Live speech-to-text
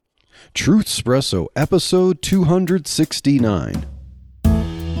Truth Espresso, episode 269.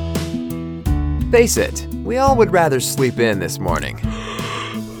 Face it, we all would rather sleep in this morning.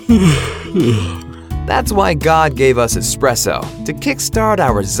 That's why God gave us espresso, to kickstart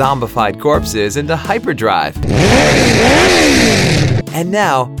our zombified corpses into hyperdrive. And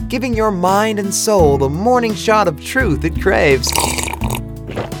now, giving your mind and soul the morning shot of truth it craves.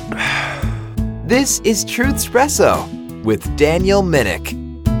 This is Truth Espresso with Daniel Minnick.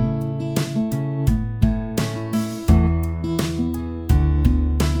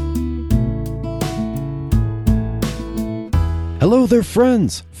 Hello there,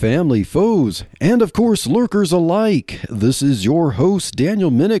 friends, family, foes, and of course, lurkers alike. This is your host,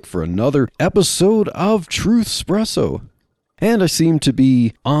 Daniel Minnick, for another episode of Truth Espresso. And I seem to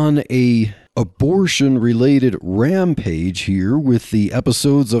be on a abortion-related rampage here with the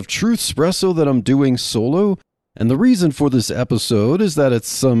episodes of Truth Espresso that I'm doing solo. And the reason for this episode is that it's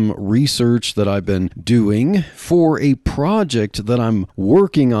some research that I've been doing for a project that I'm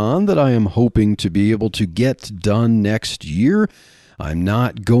working on that I am hoping to be able to get done next year. I'm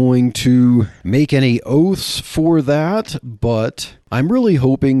not going to make any oaths for that, but I'm really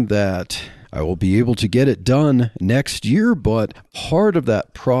hoping that I will be able to get it done next year, but part of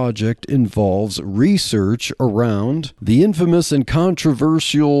that project involves research around the infamous and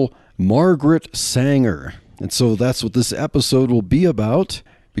controversial Margaret Sanger. And so that's what this episode will be about,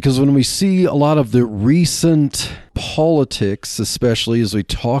 because when we see a lot of the recent politics, especially as we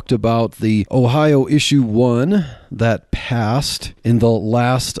talked about the Ohio Issue 1 that passed in the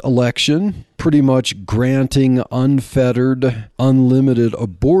last election, pretty much granting unfettered, unlimited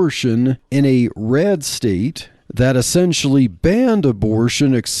abortion in a red state that essentially banned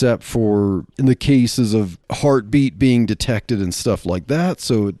abortion except for in the cases of heartbeat being detected and stuff like that.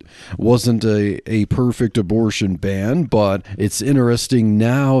 So it wasn't a perfect abortion ban, but it's interesting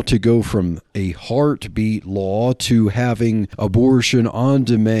now to go from a heartbeat law to having abortion on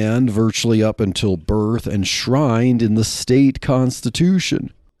demand virtually up until birth enshrined in the state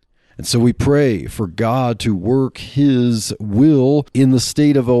constitution. And so we pray for God to work His will in the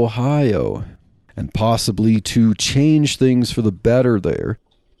state of Ohio, and possibly to change things for the better there.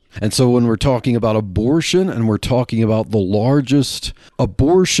 And so when we're talking about abortion, and we're talking about the largest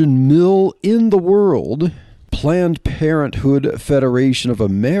abortion mill in the world, Planned Parenthood Federation of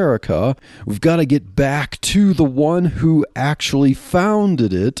America, we've got to get back to the one who actually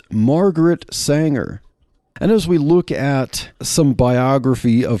founded it, Margaret Sanger. And as we look at some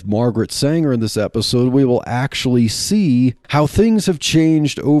biography of Margaret Sanger in this episode, we will actually see how things have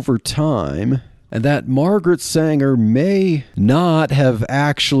changed over time, and that Margaret Sanger may not have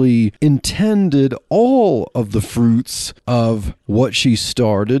actually intended all of the fruits of what she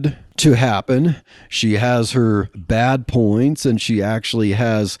started to happen. She has her bad points, and she actually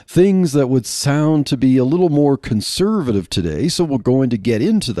has things that would sound to be a little more conservative today, so we're going to get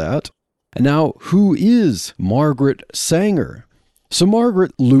into that. And now, who is Margaret Sanger? So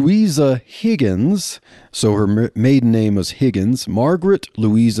Margaret Louisa Higgins, so her maiden name was Higgins, Margaret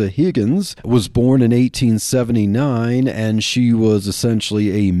Louisa Higgins was born in 1879, and she was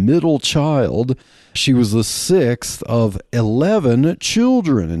essentially a middle child. She was the sixth of 11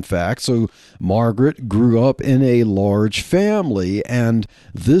 children, in fact, so Margaret grew up in a large family, and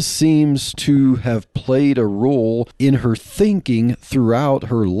this seems to have played a role in her thinking throughout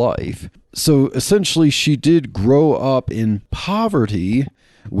her life. So essentially, she did grow up in poverty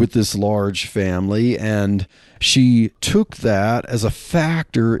with this large family, and she took that as a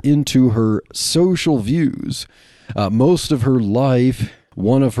factor into her social views. Most of her life,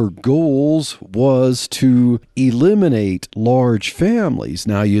 one of her goals was to eliminate large families.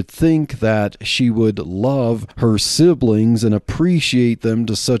 Now, you'd think that she would love her siblings and appreciate them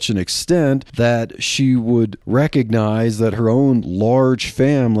to such an extent that she would recognize that her own large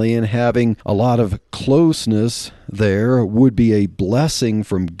family and having a lot of closeness there would be a blessing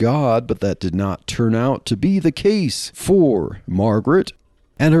from God, but that did not turn out to be the case for Margaret.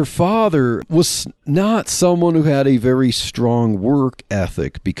 And her father was not someone who had a very strong work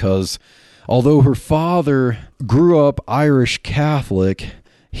ethic, because although her father grew up Irish Catholic,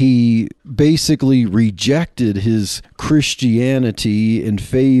 he basically rejected his Christianity in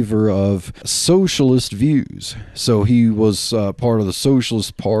favor of socialist views. So he was part of the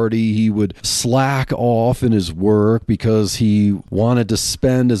Socialist Party. He would slack off in his work because he wanted to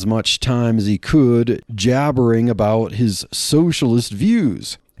spend as much time as he could jabbering about his socialist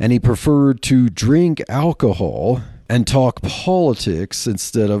views. And he preferred to drink alcohol and talk politics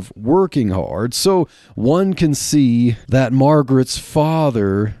instead of working hard. So one can see that Margaret's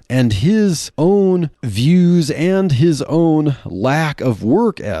father and his own views and his own lack of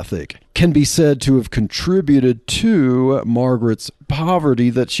work ethic can be said to have contributed to Margaret's poverty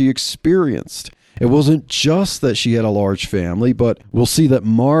that she experienced. It wasn't just that she had a large family, but we'll see that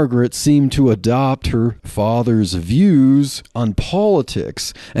Margaret seemed to adopt her father's views on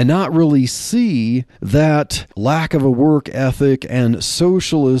politics and not really see that lack of a work ethic and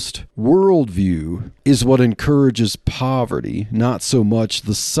socialist worldview is what encourages poverty, not so much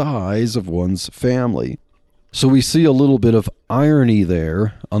the size of one's family. So we see a little bit of irony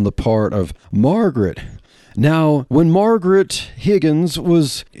there on the part of Margaret. Now, when Margaret Higgins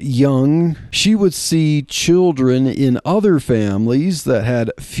was young, she would see children in other families that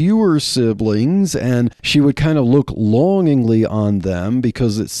had fewer siblings, and she would kind of look longingly on them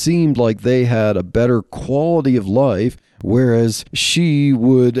because it seemed like they had a better quality of life, whereas she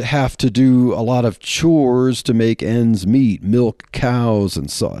would have to do a lot of chores to make ends meet, milk cows and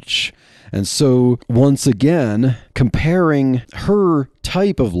such. And so, once again, comparing her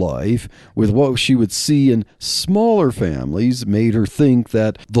type of life with what she would see in smaller families made her think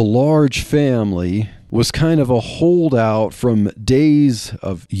that the large family was kind of a holdout from days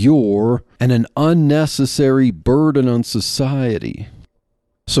of yore and an unnecessary burden on society.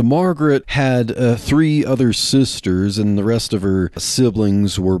 So Margaret had 3 other sisters, and the rest of her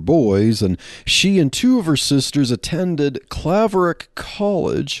siblings were boys, and she and 2 of her sisters attended Claverack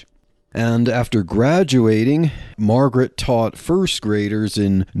College. And after graduating, Margaret taught first graders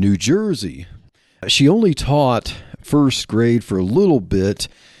in New Jersey. She only taught first grade for a little bit,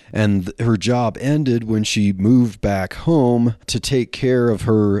 and her job ended when she moved back home to take care of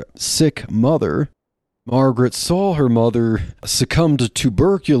her sick mother. Margaret saw her mother succumb to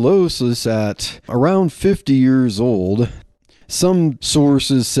tuberculosis at around 50 years old. Some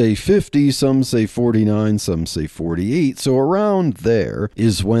sources say 50, some say 49, some say 48. So around there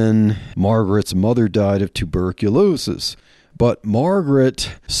is when Margaret's mother died of tuberculosis. But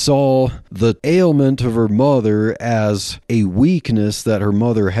Margaret saw the ailment of her mother as a weakness that her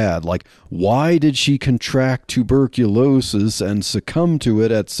mother had. Like, why did she contract tuberculosis and succumb to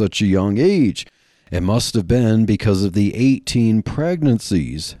it at such a young age? It must have been because of the 18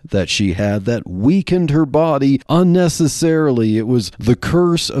 pregnancies that she had that weakened her body unnecessarily. It was the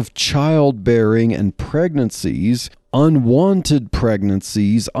curse of childbearing and pregnancies, unwanted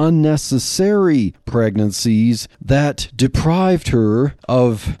pregnancies, unnecessary pregnancies that deprived her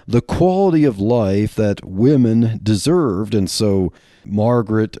of the quality of life that women deserved. And so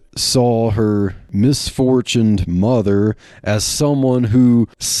Margaret saw her misfortuned mother as someone who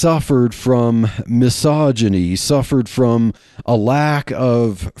suffered from misogyny, suffered from a lack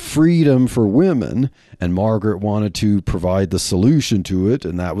of freedom for women, and Margaret wanted to provide the solution to it,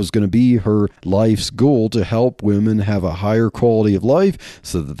 and that was going to be her life's goal, to help women have a higher quality of life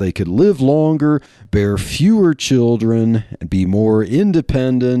so that they could live longer, bear fewer children, and be more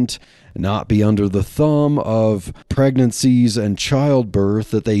independent, not be under the thumb of pregnancies and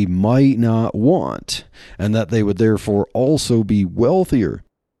childbirth that they might not want, and that they would therefore also be wealthier.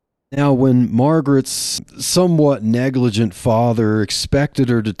 Now, when Margaret's somewhat negligent father expected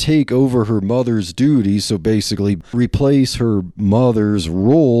her to take over her mother's duties, so basically replace her mother's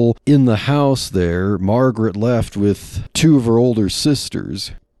role in the house there, Margaret left with 2 of her older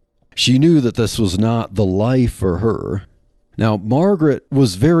sisters. She knew that this was not the life for her. Now, Margaret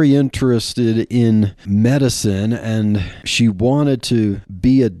was very interested in medicine, and she wanted to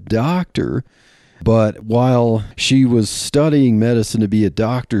be a doctor. But while she was studying medicine to be a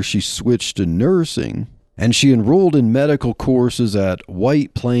doctor, she switched to nursing, and she enrolled in medical courses at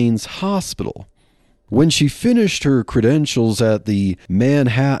White Plains Hospital. When she finished her credentials at the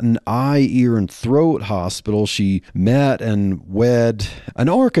Manhattan Eye, Ear, and Throat Hospital, she met and wed an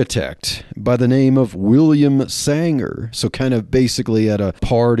architect by the name of William Sanger. So kind of basically at a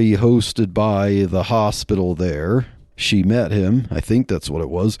party hosted by the hospital there, she met him. I think that's what it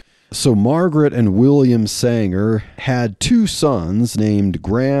was. So Margaret and William Sanger had 2 sons named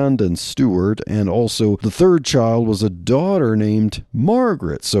Grand and Stuart, and also the 3rd child was a daughter named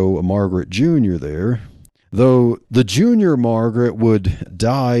Margaret, so a Margaret Jr. there. Though the junior Margaret would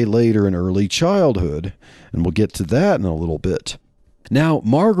die later in early childhood, and we'll get to that in a little bit. Now,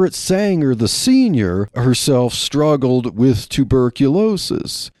 Margaret Sanger, the senior, herself struggled with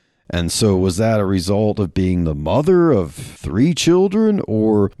tuberculosis. And so was that a result of being the mother of 3 children,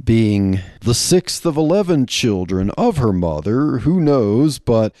 or being the 6th of 11 children of her mother? Who knows?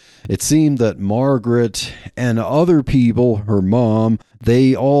 But it seemed that Margaret and other people, her mom,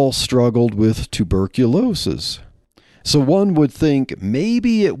 they all struggled with tuberculosis. So one would think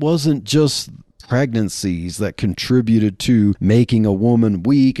maybe it wasn't just pregnancies that contributed to making a woman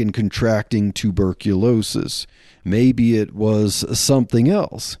weak and contracting tuberculosis. Maybe it was something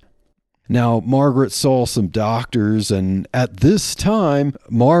else. Now, Margaret saw some doctors, and at this time,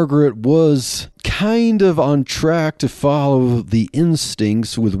 Margaret was kind of on track to follow the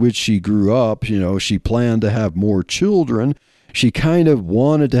instincts with which she grew up. She planned to have more children. She kind of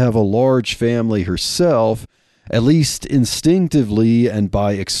wanted to have a large family herself, at least instinctively and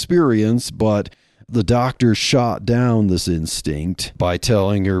by experience, but the doctor shot down this instinct by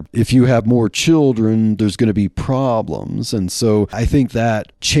telling her, if you have more children, there's going to be problems. And so I think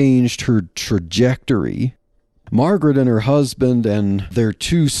that changed her trajectory. Margaret and her husband and their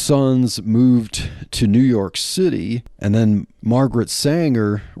 2 sons moved to New York City, and then Margaret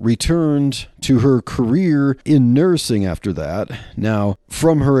Sanger returned to her career in nursing after that. Now,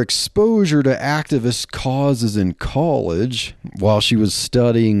 from her exposure to activist causes in college, while she was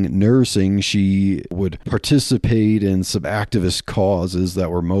studying nursing, she would participate in some activist causes that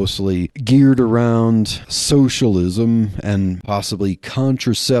were mostly geared around socialism and possibly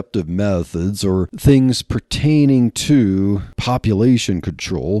contraceptive methods or things pertaining to population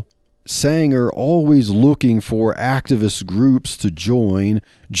control. Sanger, always looking for activist groups to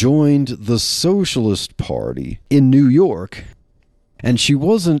joined the Socialist Party in New York. And she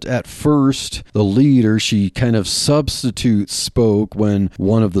wasn't at first the leader. She kind of substitute spoke when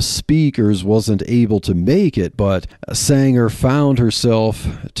one of the speakers wasn't able to make it, but Sanger found herself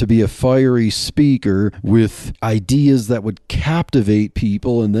to be a fiery speaker with ideas that would captivate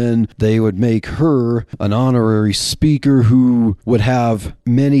people, and then they would make her an honorary speaker who would have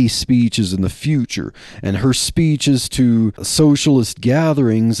many speeches in the future. And her speeches to socialist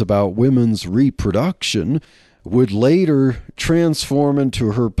gatherings about women's reproduction would later transform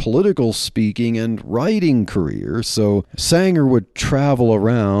into her political speaking and writing career. So Sanger would travel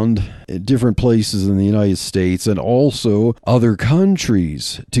around different places in the United States and also other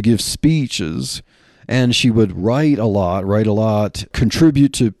countries to give speeches. And she would write a lot,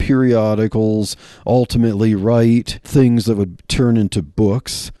 contribute to periodicals, ultimately write things that would turn into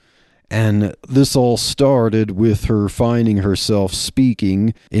books. And this all started with her finding herself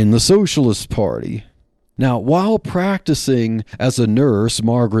speaking in the Socialist Party. Now, while practicing as a nurse,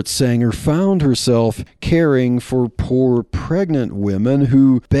 Margaret Sanger found herself caring for poor pregnant women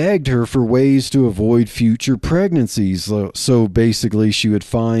who begged her for ways to avoid future pregnancies. So basically, she would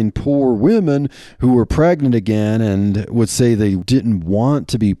find poor women who were pregnant again and would say they didn't want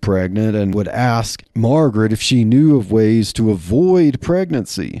to be pregnant and would ask Margaret if she knew of ways to avoid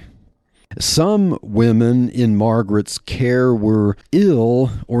pregnancy. Some women in Margaret's care were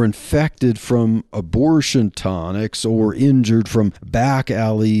ill or infected from abortion tonics or injured from back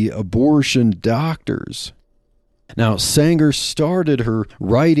alley abortion doctors. Now, Sanger started her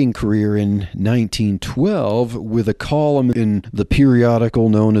writing career in 1912 with a column in the periodical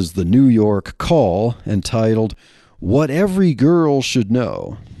known as the New York Call entitled, "What Every Girl Should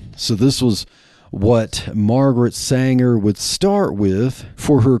Know." So this was what Margaret Sanger would start with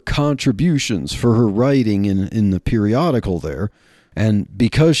for her contributions, for her writing in the periodical there. And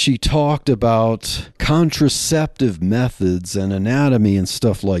because she talked about contraceptive methods and anatomy and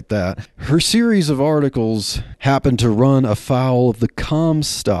stuff like that, her series of articles happened to run afoul of the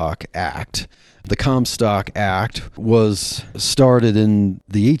Comstock Act. The Comstock Act was started in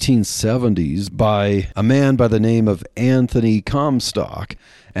the 1870s by a man by the name of Anthony Comstock.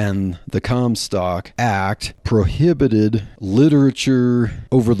 And the Comstock Act prohibited literature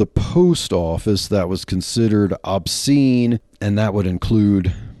over the post office that was considered obscene, and that would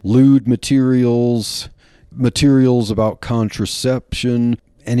include lewd materials, materials about contraception,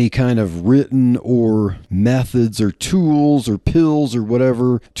 any kind of written or methods or tools or pills or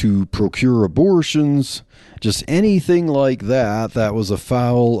whatever to procure abortions. Just anything like that was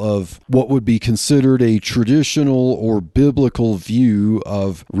afoul of what would be considered a traditional or biblical view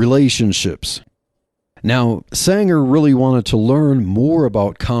of relationships. Now, Sanger really wanted to learn more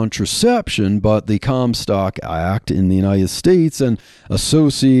about contraception, but the Comstock Act in the United States and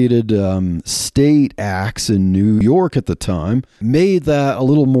associated state acts in New York at the time made that a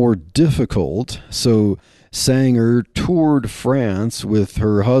little more difficult. So Sanger toured France with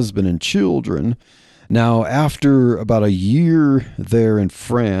her husband and children. Now, after about a year there in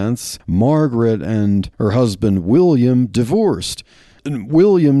France, Margaret and her husband William divorced. And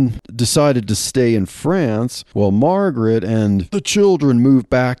William decided to stay in France while Margaret and the children moved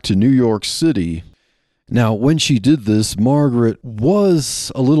back to New York City. Now, when she did this, Margaret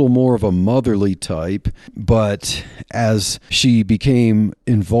was a little more of a motherly type, but as she became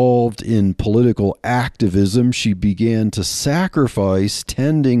involved in political activism, she began to sacrifice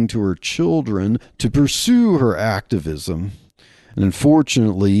tending to her children to pursue her activism. And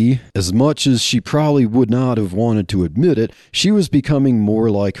unfortunately, as much as she probably would not have wanted to admit it, she was becoming more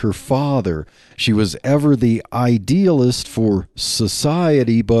like her father. She was ever the idealist for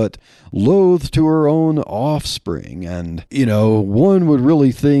society, but loath to her own offspring. And, one would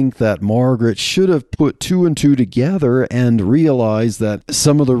really think that Margaret should have put two and two together and realized that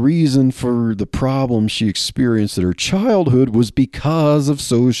some of the reason for the problems she experienced in her childhood was because of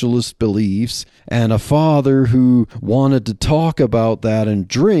socialist beliefs and a father who wanted to talk about that and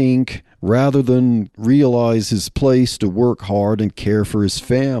drink rather than realize his place to work hard and care for his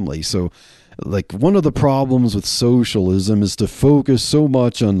family. So one of the problems with socialism is to focus so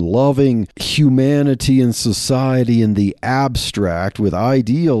much on loving humanity and society in the abstract with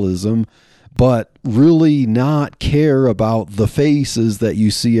idealism, but really not care about the faces that you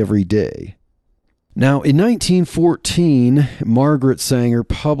see every day. Now, in 1914, Margaret Sanger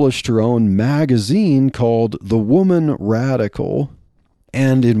published her own magazine called The Woman Radical.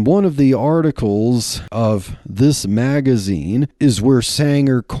 And in one of the articles of this magazine is where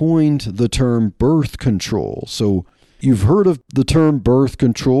Sanger coined the term birth control. So you've heard of the term birth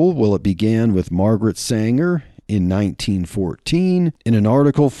control. Well, it began with Margaret Sanger in 1914 in an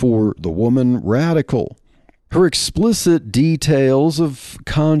article for The Woman Radical. Her explicit details of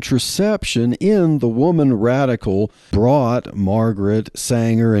contraception in The Woman Radical brought Margaret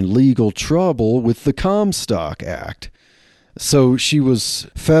Sanger in legal trouble with the Comstock Act. So she was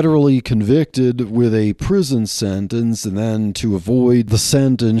federally convicted with a prison sentence, and then to avoid the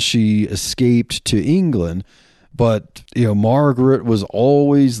sentence, she escaped to England. But, Margaret was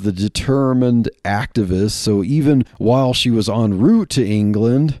always the determined activist, so even while she was en route to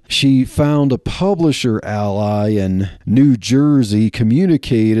England, she found a publisher ally in New Jersey,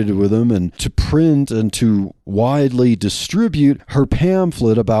 communicated with him, and to print and to widely distribute her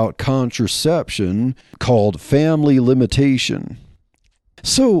pamphlet about contraception called Family Limitation.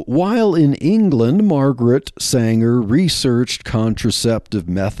 So, while in England, Margaret Sanger researched contraceptive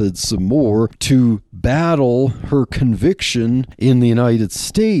methods some more to battle her conviction in the United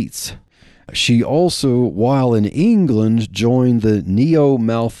States. She also, while in England, joined the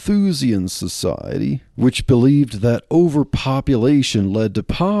Neo-Malthusian Society, which believed that overpopulation led to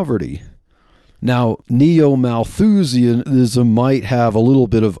poverty. Now, Neo-Malthusianism might have a little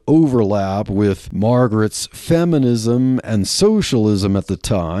bit of overlap with Margaret's feminism and socialism at the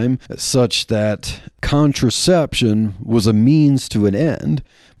time, such that contraception was a means to an end,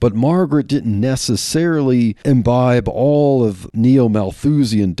 but Margaret didn't necessarily imbibe all of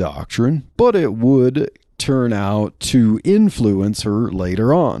Neo-Malthusian doctrine, but it would turn out to influence her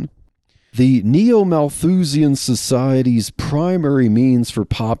later on. The Neo-Malthusian Society's primary means for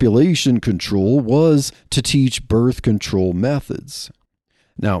population control was to teach birth control methods.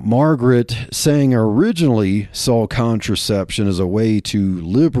 Now, Margaret Sanger originally saw contraception as a way to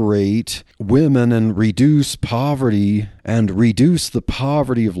liberate women and reduce poverty and reduce the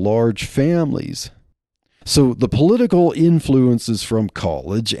poverty of large families. So the political influences from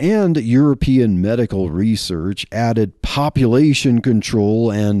college and European medical research added population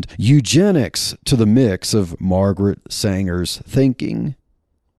control and eugenics to the mix of Margaret Sanger's thinking.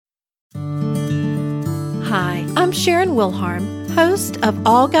 Hi, I'm Sharon Wilharm, host of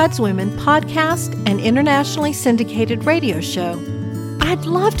All God's Women podcast and internationally syndicated radio show. I'd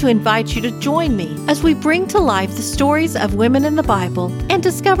love to invite you to join me as we bring to life the stories of women in the Bible and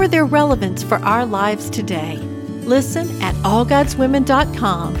discover their relevance for our lives today. Listen at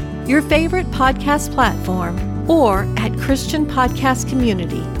allgodswomen.com, your favorite podcast platform, or at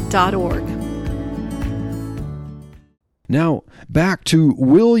christianpodcastcommunity.org. Now, back to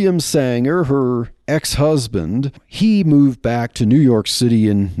William Sanger, her ex-husband. He moved back to New York City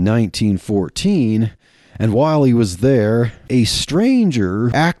in 1914. And while he was there, a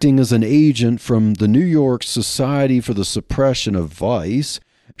stranger acting as an agent from the New York Society for the Suppression of Vice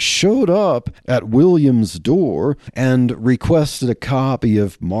showed up at William's door and requested a copy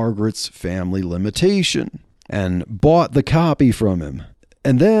of Margaret's Family Limitation and bought the copy from him.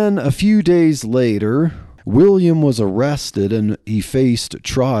 And then a few days later, William was arrested and he faced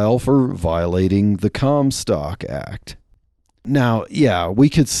trial for violating the Comstock Act. Now, yeah, we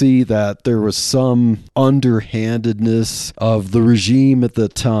could see that there was some underhandedness of the regime at the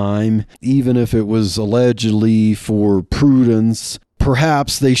time, even if it was allegedly for prudence.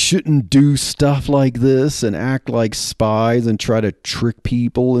 perhaps they shouldn't do stuff like this and act like spies and try to trick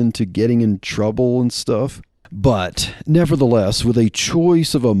people into getting in trouble and stuff. But nevertheless, with a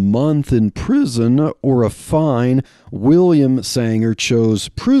choice of a month in prison or a fine, William Sanger chose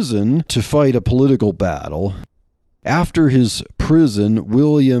prison to fight a political battle. After his prison,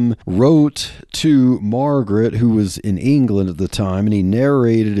 William wrote to Margaret, who was in England at the time, and he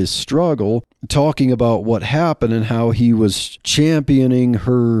narrated his struggle, talking about what happened and how he was championing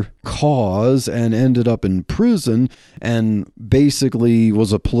her cause and ended up in prison and basically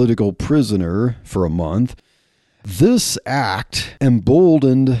was a political prisoner for a month. This act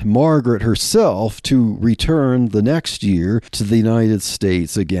emboldened Margaret herself to return the next year to the United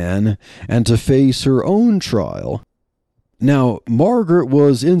States again and to face her own trial. Now, Margaret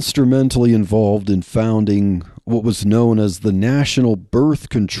was instrumentally involved in founding what was known as the National Birth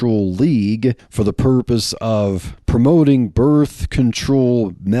Control League for the purpose of promoting birth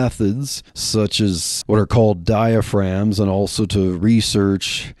control methods such as what are called diaphragms, and also to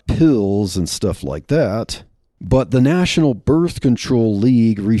research pills and stuff like that. But the National Birth Control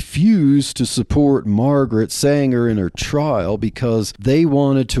League refused to support Margaret Sanger in her trial because they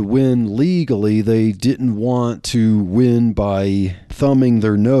wanted to win legally. They didn't want to win by thumbing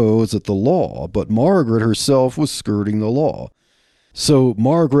their nose at the law, but Margaret herself was skirting the law. So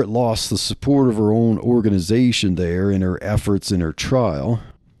Margaret lost the support of her own organization there in her efforts in her trial.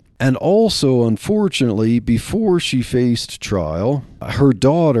 And also, unfortunately, before she faced trial, her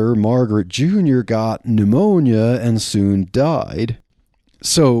daughter, Margaret Jr., got pneumonia and soon died.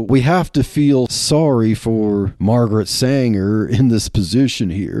 So we have to feel sorry for Margaret Sanger in this position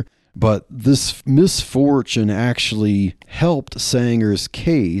here. But this misfortune actually helped Sanger's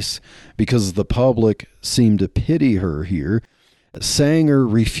case because the public seemed to pity her here. Sanger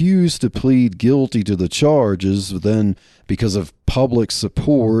refused to plead guilty to the charges. Then, because of public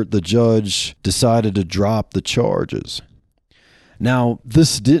support, the judge decided to drop the charges. Now,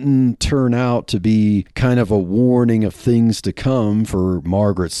 this didn't turn out to be kind of a warning of things to come for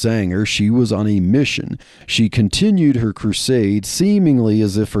Margaret Sanger. She was on a mission. She continued her crusade, seemingly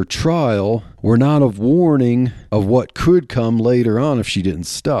as if her trial were not a warning of what could come later on if she didn't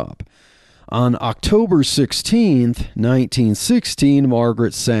stop. On October 16th, 1916,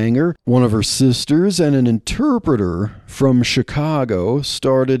 Margaret Sanger, one of her sisters, and an interpreter from Chicago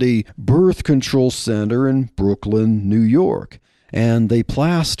started a birth control center in Brooklyn, New York, and they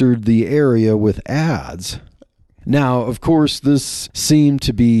plastered the area with ads. Now, of course, this seemed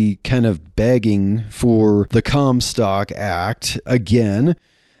to be kind of begging for the Comstock Act again.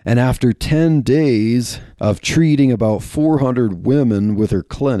 And after 10 days of treating about 400 women with her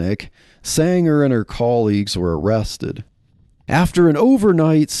clinic, Sanger and her colleagues were arrested. After an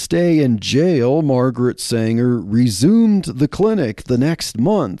overnight stay in jail, Margaret Sanger resumed the clinic the next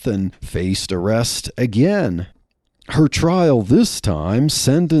month and faced arrest again. Her trial this time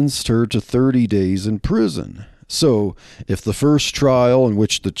sentenced her to 30 days in prison. So, if the first trial in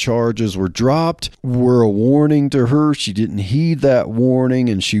which the charges were dropped were a warning to her, she didn't heed that warning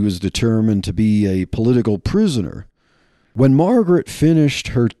and she was determined to be a political prisoner. When Margaret finished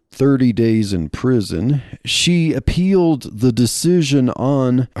her 30 days in prison, she appealed the decision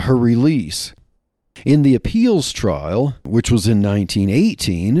on her release. In the appeals trial, which was in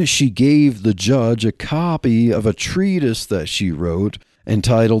 1918, she gave the judge a copy of a treatise that she wrote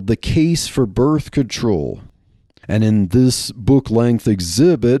entitled The Case for Birth Control. And in this book-length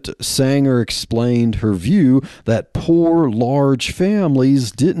exhibit, Sanger explained her view that poor, large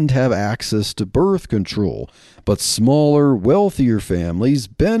families didn't have access to birth control, but smaller, wealthier families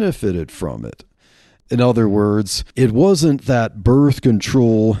benefited from it. In other words, it wasn't that birth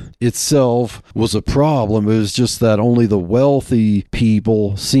control itself was a problem. It was just that only the wealthy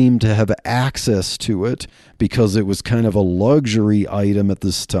people seemed to have access to it because it was kind of a luxury item at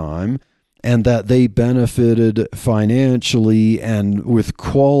this time, and that they benefited financially and with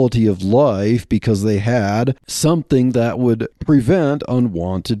quality of life because they had something that would prevent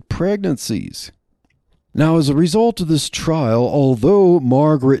unwanted pregnancies. Now, as a result of this trial, although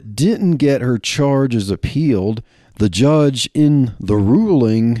Margaret didn't get her charges appealed, the judge in the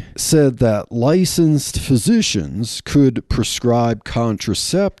ruling said that licensed physicians could prescribe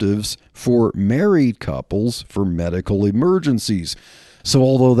contraceptives for married couples for medical emergencies. So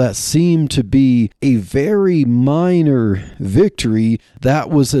although that seemed to be a very minor victory, that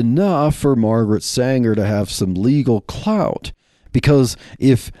was enough for Margaret Sanger to have some legal clout. Because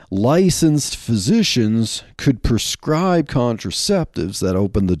if licensed physicians could prescribe contraceptives, that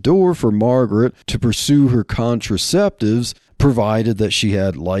opened the door for Margaret to pursue her contraceptives, provided that she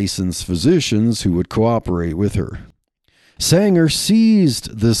had licensed physicians who would cooperate with her. Sanger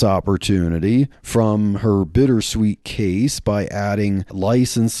seized this opportunity from her bittersweet case by adding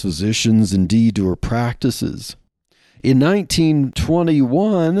licensed physicians indeed to her practices. In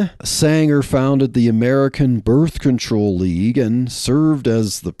 1921, Sanger founded the American Birth Control League and served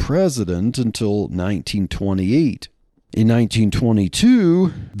as the president until 1928. In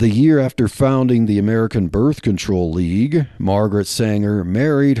 1922, the year after founding the American Birth Control League, Margaret Sanger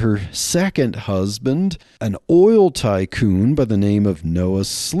married her second husband, an oil tycoon by the name of Noah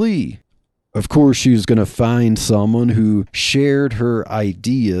Slee. Of course, she was going to find someone who shared her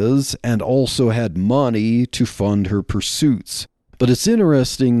ideas and also had money to fund her pursuits. But it's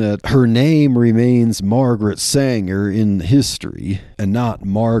interesting that her name remains Margaret Sanger in history and not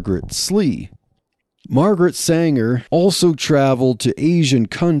Margaret Slee. Margaret Sanger also traveled to Asian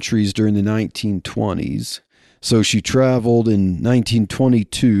countries during the 1920s. So she traveled in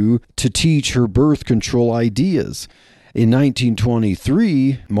 1922 to teach her birth control ideas. In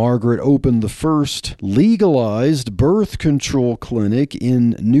 1923, Margaret opened the first legalized birth control clinic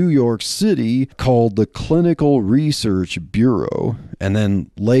in New York City called the Clinical Research Bureau, and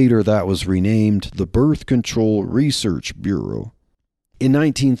then later that was renamed the Birth Control Research Bureau. In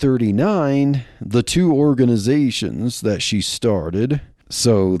 1939, the two organizations that she started,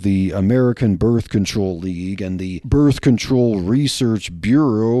 so the American Birth Control League and the Birth Control Research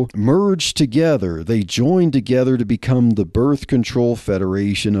Bureau, merged together. They joined together to become the Birth Control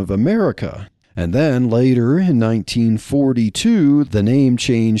Federation of America. And then later in 1942, the name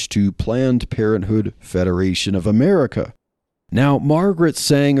changed to Planned Parenthood Federation of America. Now, Margaret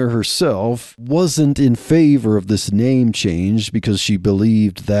Sanger herself wasn't in favor of this name change because she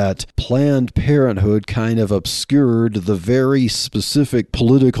believed that Planned Parenthood kind of obscured the very specific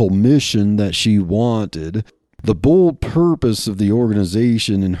political mission that she wanted. The bold purpose of the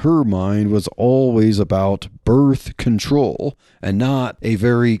organization in her mind was always about birth control and not a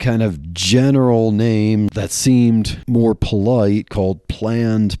very kind of general name that seemed more polite called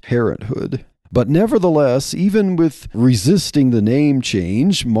Planned Parenthood. But nevertheless, even with resisting the name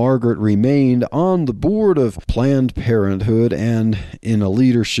change, Margaret remained on the board of Planned Parenthood and in a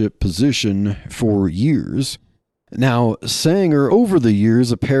leadership position for years. Now, Sanger, over the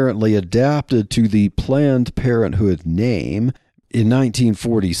years, apparently adapted to the Planned Parenthood name. In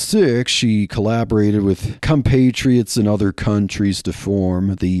 1946, she collaborated with compatriots in other countries to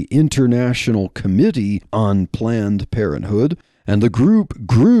form the International Committee on Planned Parenthood. And the group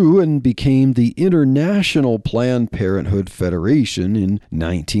grew and became the International Planned Parenthood Federation in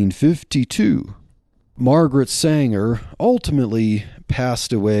 1952. Margaret Sanger ultimately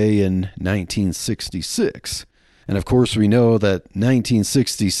passed away in 1966. And of course, we know that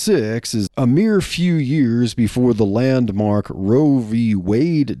 1966 is a mere few years before the landmark Roe v.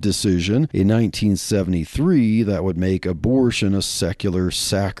 Wade decision in 1973 that would make abortion a secular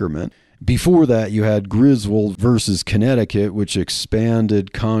sacrament. Before that, you had Griswold versus Connecticut, which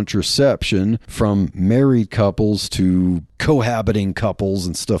expanded contraception from married couples to cohabiting couples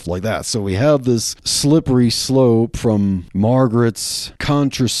and stuff like that. So we have this slippery slope from Margaret's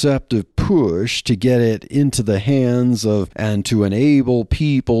contraceptive push to get it into the hands of and to enable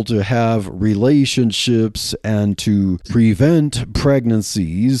people to have relationships and to prevent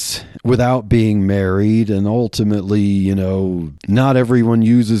pregnancies without being married. And ultimately, not everyone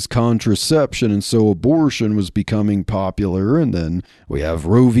uses contraception, and so abortion was becoming popular. And then we have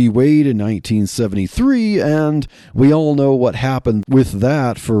Roe v. Wade in 1973, and we all know what happened with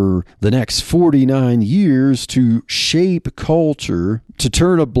that for the next 49 years to shape culture, to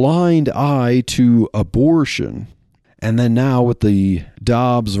turn a blind eye to abortion. And then now with the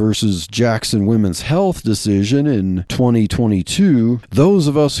Dobbs versus Jackson Women's Health decision in 2022, those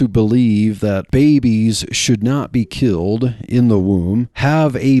of us who believe that babies should not be killed in the womb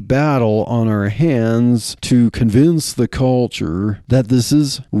have a battle on our hands to convince the culture that this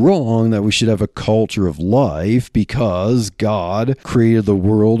is wrong, that we should have a culture of life because God created the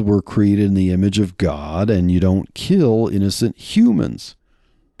world. We're created in the image of God, and you don't kill innocent humans.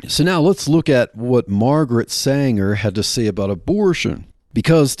 So now let's look at what Margaret Sanger had to say about abortion.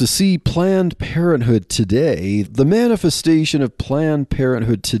 Because to see Planned Parenthood today, the manifestation of Planned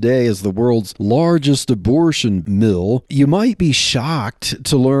Parenthood today as the world's largest abortion mill, you might be shocked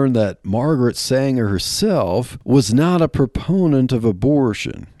to learn that Margaret Sanger herself was not a proponent of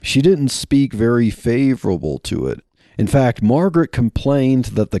abortion. She didn't speak very favorable to it. In fact, Margaret complained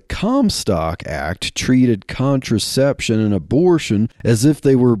that the Comstock Act treated contraception and abortion as if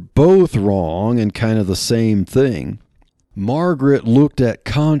they were both wrong and kind of the same thing. Margaret looked at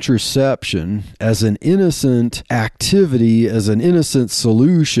contraception as an innocent activity, as an innocent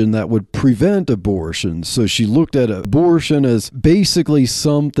solution that would prevent abortion. So she looked at abortion as basically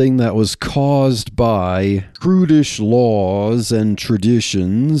something that was caused by prudish laws and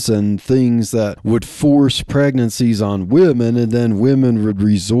traditions and things that would force pregnancies on women, and then women would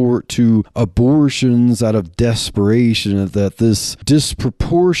resort to abortions out of desperation, that this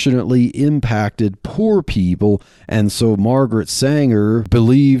disproportionately impacted poor people. And so Margaret Sanger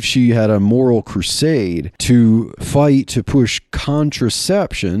believed she had a moral crusade to fight to push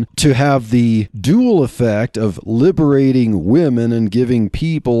contraception to have the dual effect of liberating women and giving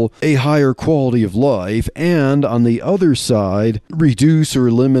people a higher quality of life, and on the other side, reduce or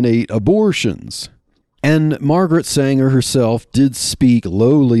eliminate abortions. And Margaret Sanger herself did speak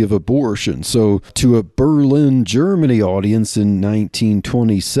lowly of abortion. So to a Berlin, Germany audience in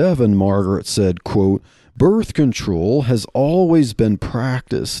 1927, Margaret said, quote, "Birth control has always been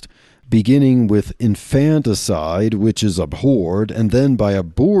practiced, beginning with infanticide, which is abhorred, and then by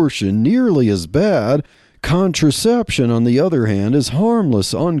abortion, nearly as bad. Contraception, on the other hand, is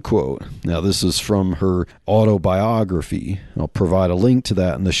harmless," unquote. Now, this is from her autobiography. I'll provide a link to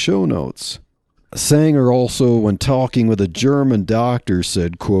that in the show notes. Sanger also, when talking with a German doctor,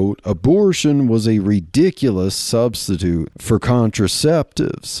 said, quote, "Abortion was a ridiculous substitute for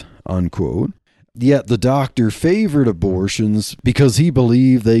contraceptives," unquote. Yet the doctor favored abortions because he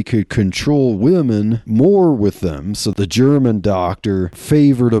believed they could control women more with them. So the German doctor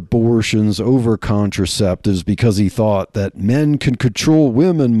favored abortions over contraceptives because he thought that men could control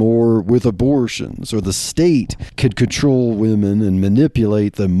women more with abortions, or the state could control women and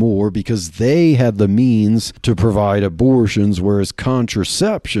manipulate them more because they had the means to provide abortions, whereas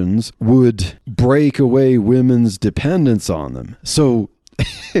contraceptions would break away women's dependence on them. So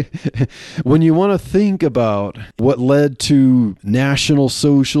when you want to think about what led to National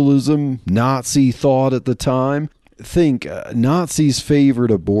Socialism, Nazi thought at the time, think Nazis favored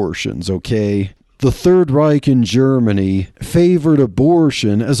abortions, okay? The Third Reich in Germany favored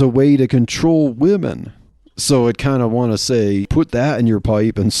abortion as a way to control women. So it kind of want to say, put that in your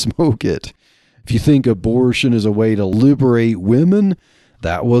pipe and smoke it. If you think abortion is a way to liberate women,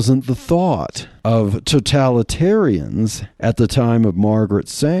 that wasn't the thought of totalitarians at the time of Margaret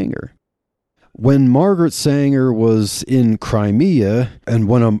Sanger. When Margaret Sanger was in Crimea, and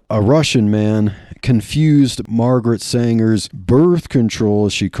when a Russian man confused Margaret Sanger's birth control,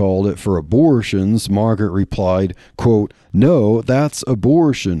 as she called it, for abortions, Margaret replied, quote, "No, that's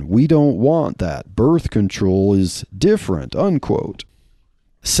abortion. We don't want that. Birth control is different," unquote.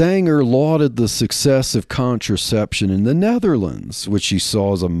 Sanger lauded the success of contraception in the Netherlands, which she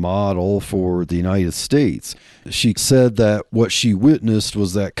saw as a model for the United States. She said that what she witnessed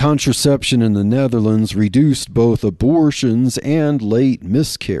was that contraception in the Netherlands reduced both abortions and late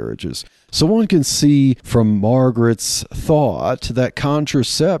miscarriages. So one can see from Margaret's thought that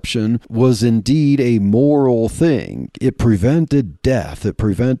contraception was indeed a moral thing. It prevented death, it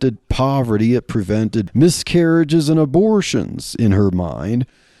prevented poverty, it prevented miscarriages and abortions in her mind.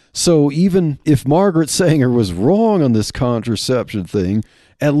 So even if Margaret Sanger was wrong on this contraception thing,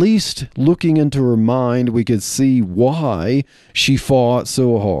 at least looking into her mind, we could see why she fought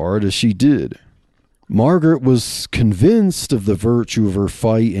so hard as she did. Margaret was convinced of the virtue of her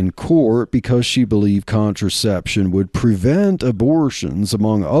fight in court because she believed contraception would prevent abortions,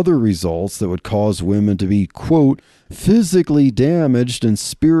 among other results that would cause women to be, quote, "physically damaged and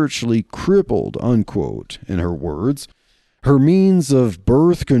spiritually crippled," unquote, in her words. Her means of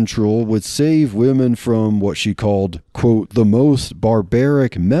birth control would save women from what she called, quote, "the most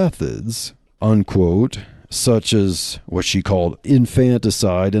barbaric methods," unquote, such as what she called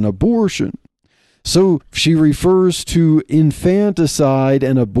infanticide and abortion. So she refers to infanticide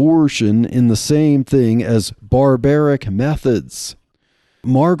and abortion in the same thing as barbaric methods.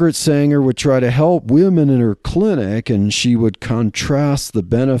 Margaret Sanger would try to help women in her clinic, and she would contrast the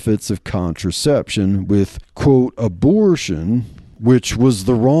benefits of contraception with, quote, "abortion," which was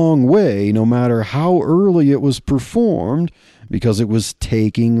the wrong way no matter how early it was performed, because it was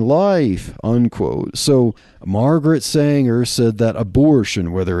taking life, unquote. So Margaret Sanger said that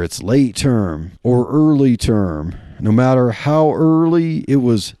abortion, whether it's late term or early term, no matter how early, it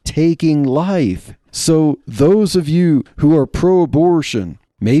was taking life. So those of you who are pro-abortion,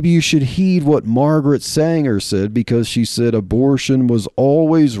 maybe you should heed what Margaret Sanger said, because she said abortion was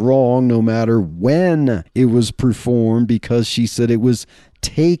always wrong no matter when it was performed, because she said it was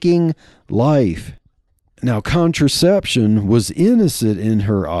taking life. Now, contraception was innocent in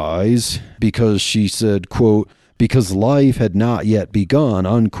her eyes because she said, quote, "because life had not yet begun,"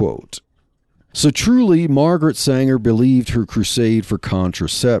 unquote. So truly, Margaret Sanger believed her crusade for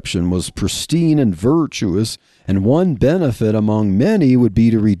contraception was pristine and virtuous, and one benefit among many would be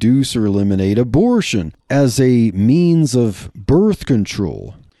to reduce or eliminate abortion as a means of birth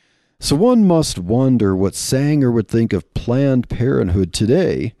control. So one must wonder what Sanger would think of Planned Parenthood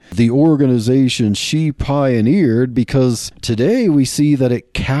today, the organization she pioneered, because today we see that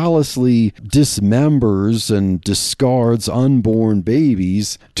it callously dismembers and discards unborn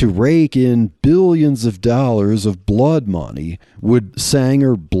babies to rake in billions of dollars of blood money. Would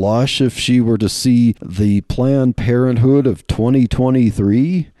Sanger blush if she were to see the Planned Parenthood of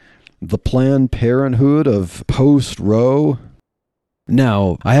 2023? The Planned Parenthood of post-Roe?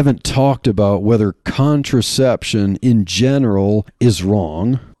 Now, I haven't talked about whether contraception in general is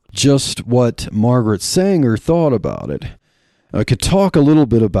wrong, just what Margaret Sanger thought about it. I could talk a little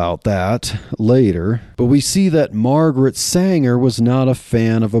bit about that later, but we see that Margaret Sanger was not a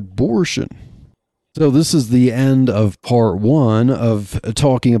fan of abortion. So this is the end of part 1 of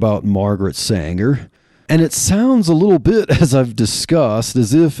talking about Margaret Sanger. And it sounds a little bit, as I've discussed,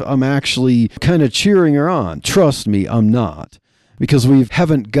 as if I'm actually kind of cheering her on. Trust me, I'm not. Because we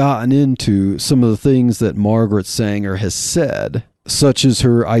haven't gotten into some of the things that Margaret Sanger has said, such as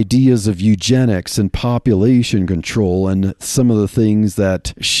her ideas of eugenics and population control, and some of the things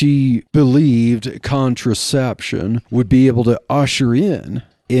that she believed contraception would be able to usher in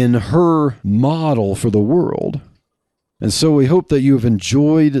her model for the world. And so we hope that you have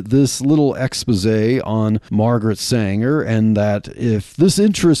enjoyed this little expose on Margaret Sanger, and that if this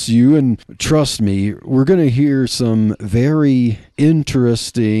interests you, and trust me, we're going to hear some very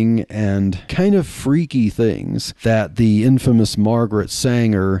interesting and kind of freaky things that the infamous Margaret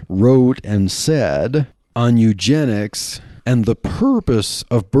Sanger wrote and said on eugenics and the purpose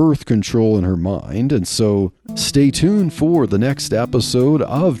of birth control in her mind. And so stay tuned for the next episode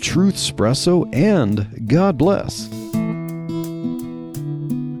of Truth Espresso, and God bless.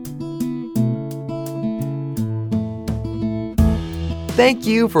 Thank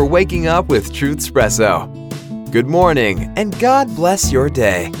you for waking up with Truth Espresso. Good morning, and God bless your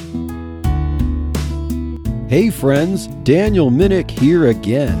day. Hey friends, Daniel Minnick here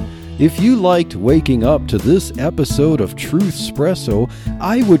again. If you liked waking up to this episode of Truth Espresso,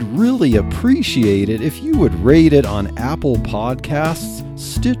 I would really appreciate it if you would rate it on Apple Podcasts,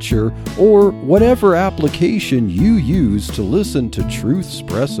 Stitcher, or whatever application you use to listen to Truth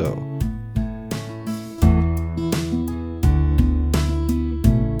Espresso.